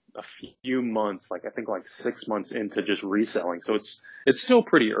 a few months, like I think like 6 months into just reselling. So it's still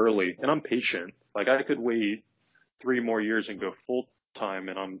pretty early, and I'm patient. Like I could wait 3 more years and go full time,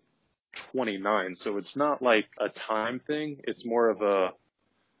 and I'm 29. So it's not like a time thing. It's more of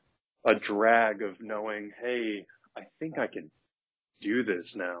a drag of knowing, hey, I think I can do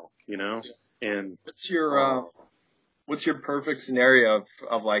this now, And what's your perfect scenario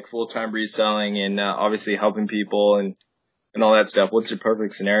of like full-time reselling and obviously helping people and all that stuff? What's your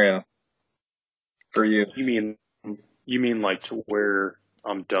perfect scenario for you? You mean like to where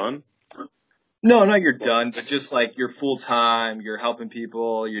I'm done? No, not you're done, but just like you're full-time, you're helping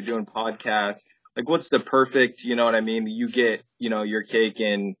people, you're doing podcasts. Like what's the perfect, you know what I mean? You get, your cake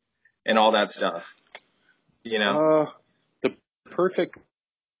and all that stuff, The perfect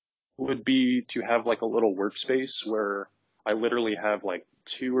would be to have like a little workspace where I literally have like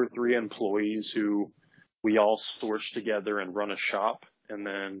 2 or 3 employees who we all source together and run a shop, and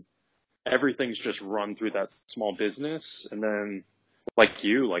then everything's just run through that small business. And then like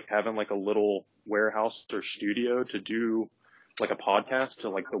having like a little warehouse or studio to do like a podcast to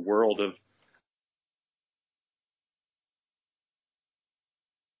like the world of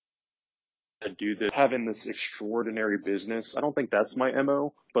do this, having this extraordinary business. I don't think that's my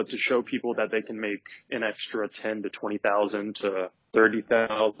MO, but to show people that they can make an extra 10 to 20,000 to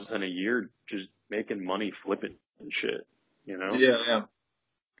 30,000 a year, just making money flipping and shit, Yeah.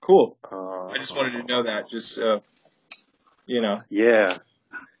 Cool. I just wanted to know that, just Yeah.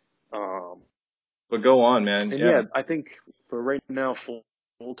 But go on, man. And yeah, I think for right now, full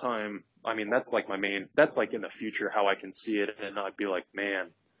time, I mean, that's like that's like in the future how I can see it, and I'd be like,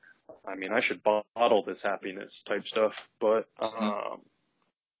 man, I mean, I should bottle this happiness type stuff. But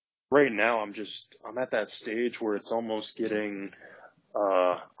right now I'm at that stage where it's almost getting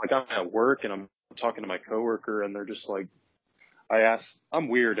like I'm at work and I'm talking to my coworker, and they're just like, I'm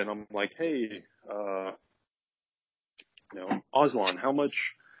weird, and I'm like, hey, Aslan, how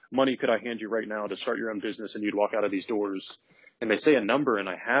much money could I hand you right now to start your own business and you'd walk out of these doors? And they say a number, and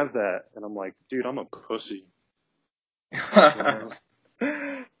I have that, and I'm like, dude, I'm a pussy.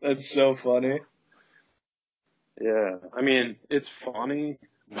 That's so funny. Yeah, I mean, it's funny,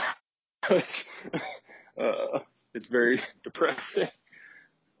 but it's very depressing.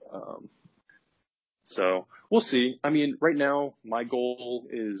 So we'll see. I mean, right now, my goal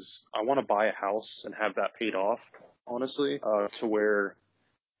is I want to buy a house and have that paid off, honestly, to where,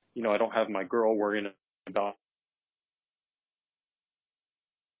 I don't have my girl worrying about.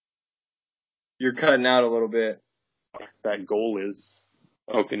 You're cutting out a little bit. That goal is.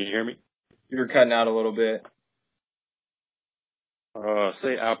 Oh, can you hear me? You're cutting out a little bit.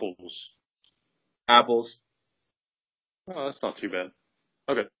 Say apples. Apples. Oh, that's not too bad.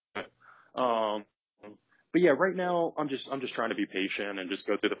 Okay. But yeah, right now I'm just trying to be patient and just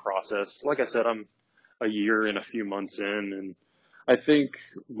go through the process. Like I said, I'm a year and a few months in, and I think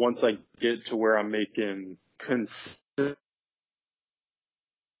once I get to where I'm making consistently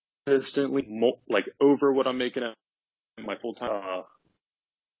like over what I'm making at my full time.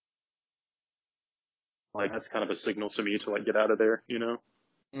 Like that's kind of a signal to me to like get out of there, you know?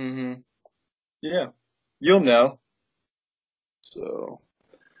 Mhm. Yeah. You'll know. So,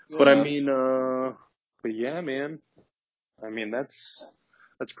 You'll but I know. mean, but yeah, man. I mean, that's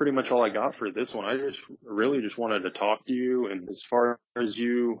pretty much all I got for this one. I just really just wanted to talk to you. And as far as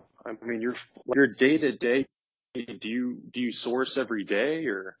you, I mean, your day to day, do you source every day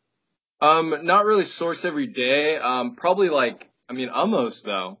or? Not really source every day. Probably like, I mean, almost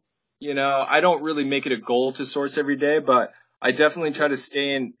though. You know, I don't really make it a goal to source every day, but I definitely try to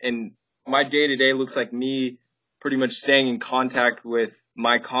stay in my day to day looks like me pretty much staying in contact with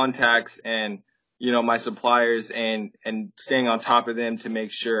my contacts and, you know, my suppliers and staying on top of them to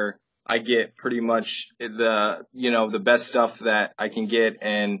make sure I get pretty much the best stuff that I can get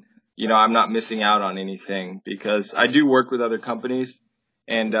and, you know, I'm not missing out on anything because I do work with other companies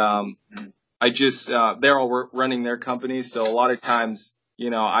and, they're all running their companies. So a lot of times, you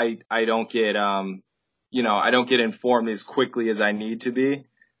know, I don't get, I don't get informed as quickly as I need to be.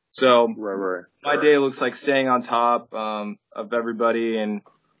 So Right. my day looks like staying on top, of everybody and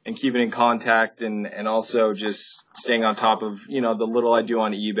keeping in contact and also just staying on top of, you know, the little I do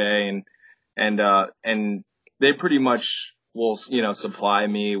on eBay and they pretty much will, you know, supply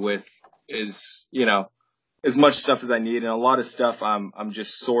me with as much stuff as I need. And a lot of stuff I'm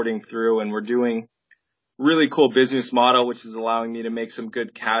just sorting through and we're doing really cool business model, which is allowing me to make some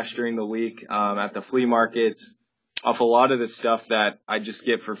good cash during the week, at the flea markets off a lot of the stuff that I just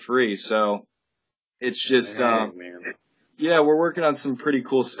get for free. So it's just, Dang, man. yeah, we're working on some pretty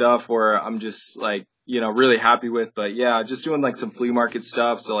cool stuff where I'm just like, you know, really happy with, but yeah, just doing like some flea market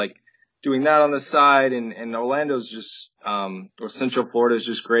stuff. So like doing that on the side and Orlando's just, or Central Florida is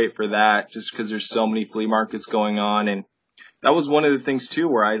just great for that just because there's so many flea markets going on. And that was one of the things too,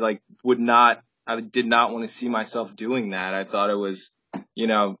 where I did not want to see myself doing that. I thought it was, you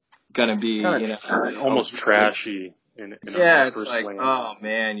know, gonna be, Kind you know, of almost trashy in yeah, a it's first like, glance. oh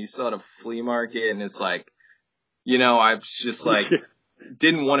man, you still at a flea market and it's like, you know, I was just like,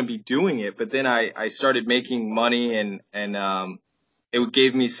 didn't want to be doing it, but then I started making money and it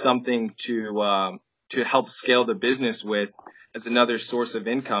gave me something to help scale the business with as another source of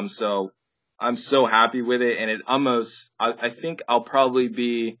income. So I'm so happy with it. And it I think I'll probably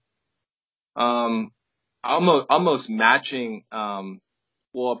be, almost matching,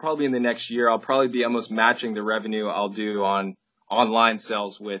 probably in the next year, I'll probably be almost matching the revenue I'll do on online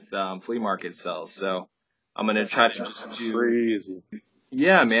sales with, flea market sales. So I'm going to try to just do, Crazy.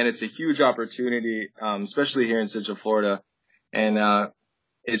 yeah, man, it's a huge opportunity, especially here in Central Florida. And,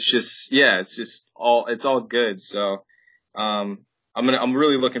 it's all good. So, I'm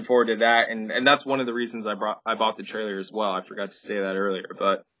really looking forward to that. And that's one of the reasons I bought the trailer as well. I forgot to say that earlier,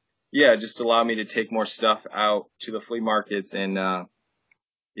 but yeah, just allow me to take more stuff out to the flea markets and,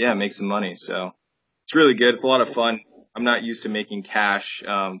 make some money. So it's really good. It's a lot of fun. I'm not used to making cash,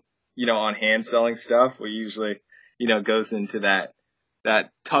 on hand selling stuff. We usually, goes into that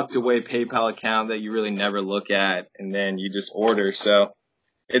tucked away PayPal account that you really never look at and then you just order. So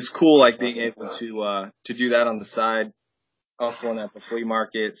it's cool, like being able to do that on the side, hustling at the flea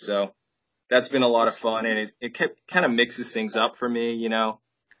market. So that's been a lot of fun and it kind of mixes things up for me. You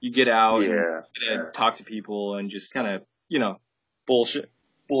get out and talk to people and just kind of, bullshit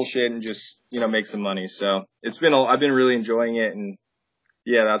and just, make some money. So I've been really enjoying it. And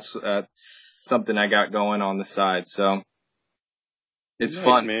yeah, that's something I got going on the side. So it's nice,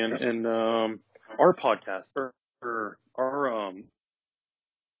 fun, man. And our podcast or our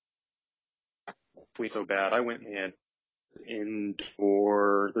we so bad. I went and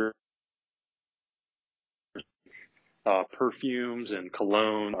indoor perfumes and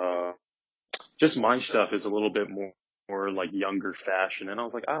cologne. Just my stuff is a little bit more like younger fashion, and I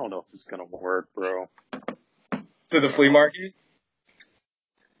was like, I don't know if it's gonna work, bro. to the flea market.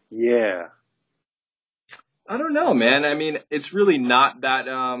 Yeah. I don't know, man. I mean, it's really not that,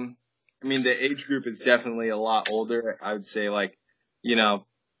 the age group is definitely a lot older. I would say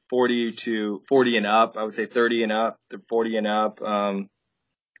 40 and up. I would say 30 and up, to 40 and up.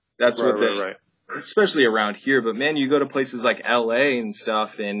 That's right. Especially around here. But man, you go to places like LA and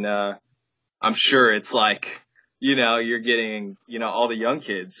stuff and, I'm sure it's like, you're getting, all the young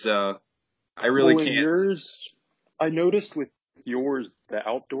kids. So I really can't. Yours, I noticed with yours, the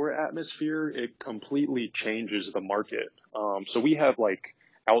outdoor atmosphere, it completely changes the market. So we have like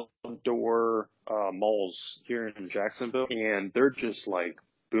outdoor malls here in Jacksonville, and they're just like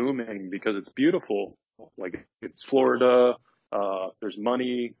booming because it's beautiful. Like it's Florida. There's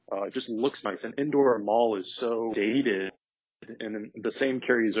money. It just looks nice. An indoor mall is so dated, and then the same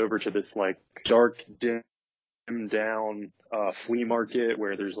carries over to this like dark, dim down flea market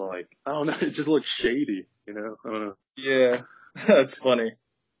where there's like, I don't know, it just looks shady, you know? I don't know. Yeah, that's funny.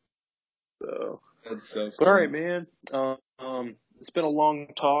 So That's so funny. but all right, man. It's been a long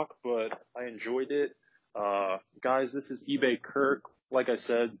talk, but I enjoyed it. Guys, this is eBay Kirk. Like I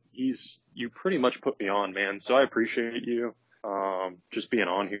said, you pretty much put me on, man. So I appreciate you, just being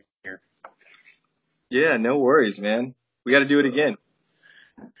on here. Yeah, no worries, man. We got to do it again.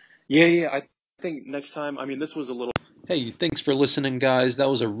 Yeah. I think next time, I mean, this was a little. Hey, thanks for listening, guys. That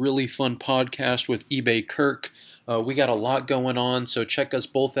was a really fun podcast with eBay Kirk. We got a lot going on, so check us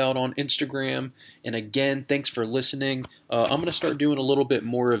both out on Instagram. And again, thanks for listening. I'm going to start doing a little bit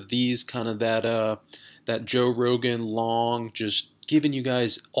more of these, kind of that Joe Rogan long, just giving you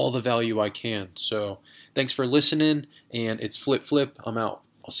guys all the value I can. So thanks for listening, and it's Flip Flip. I'm out.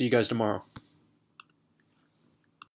 I'll see you guys tomorrow.